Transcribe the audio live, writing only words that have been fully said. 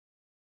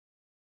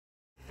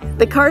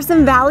The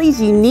Carson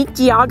Valley's unique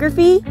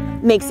geography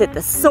makes it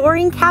the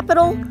soaring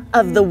capital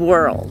of the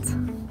world.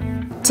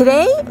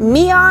 Today,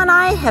 Mia and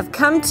I have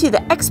come to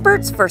the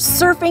experts for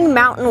surfing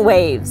mountain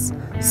waves,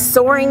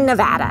 Soaring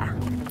Nevada.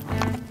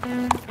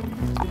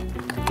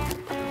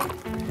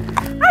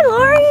 Hi,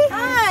 Lori.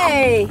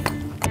 Hi.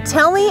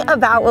 Tell me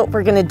about what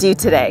we're gonna do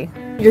today.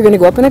 You're gonna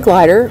go up in a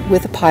glider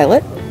with a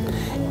pilot,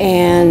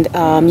 and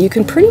you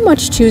can pretty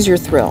much choose your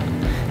thrill.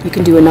 You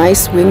can do a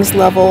nice wings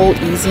level,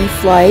 easy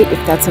flight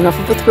if that's enough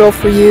of a thrill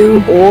for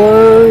you,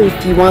 or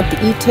if you want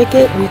the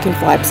e-ticket, we can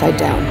fly upside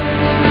down.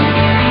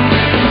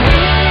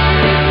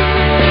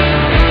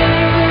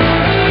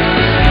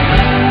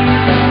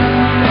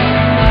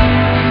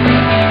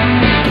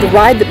 The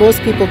ride that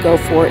most people go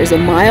for is a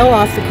mile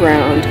off the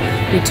ground.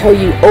 We tow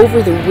you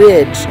over the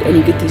ridge and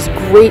you get these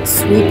great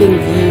sweeping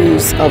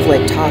views of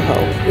Lake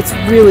Tahoe. It's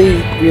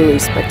really, really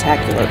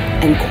spectacular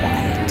and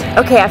quiet.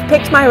 Okay, I've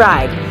picked my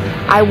ride.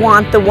 I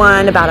want the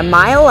one about a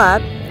mile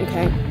up,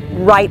 Okay.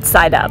 right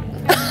side up.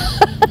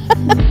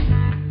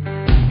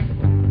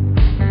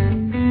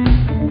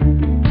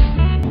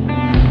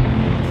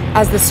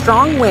 As the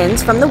strong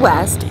winds from the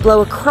west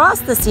blow across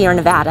the Sierra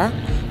Nevada,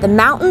 the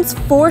mountains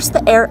force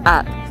the air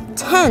up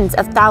tens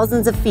of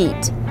thousands of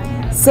feet.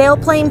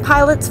 Sailplane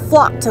pilots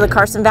flock to the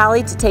Carson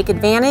Valley to take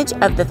advantage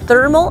of the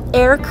thermal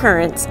air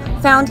currents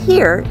found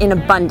here in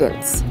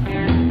abundance.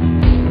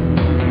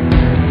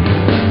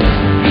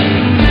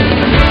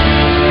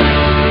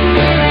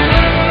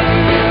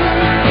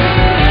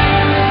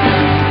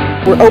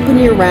 We're open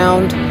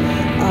year-round.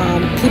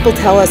 People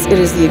tell us it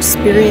is the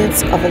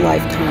experience of a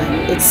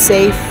lifetime. It's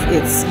safe,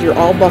 you're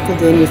all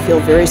buckled in, you feel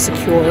very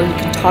secure. You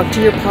can talk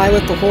to your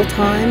pilot the whole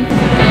time.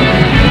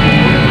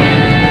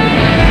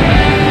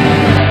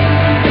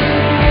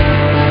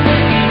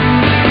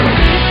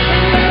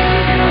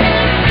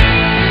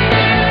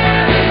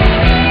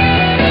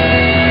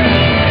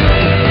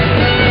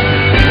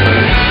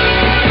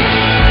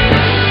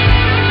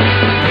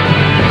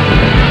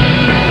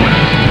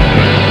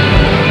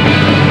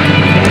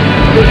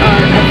 We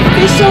are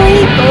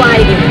officially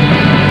gliding.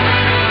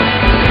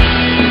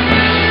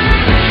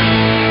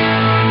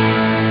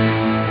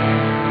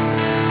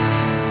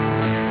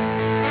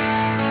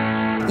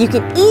 You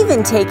can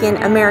even take in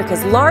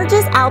America's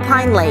largest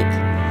alpine lake,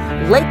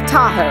 Lake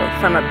Tahoe,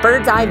 from a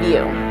bird's eye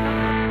view.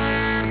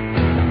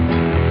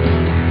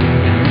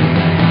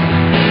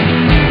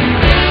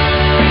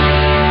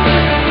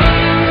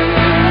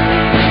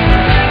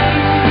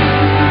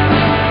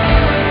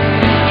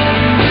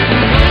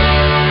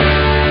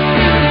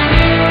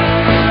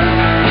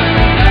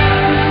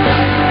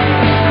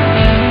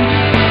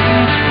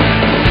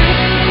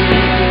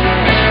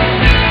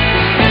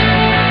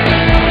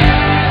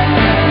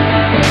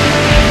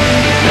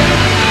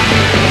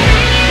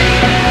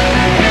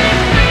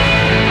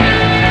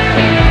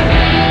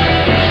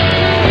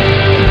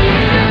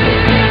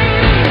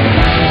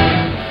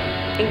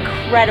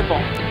 Incredible.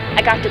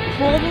 I got to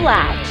pull the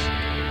latch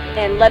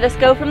and let us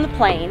go from the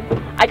plane.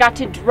 I got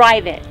to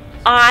drive it.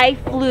 I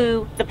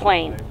flew the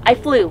plane. I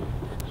flew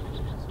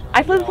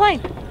the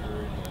plane.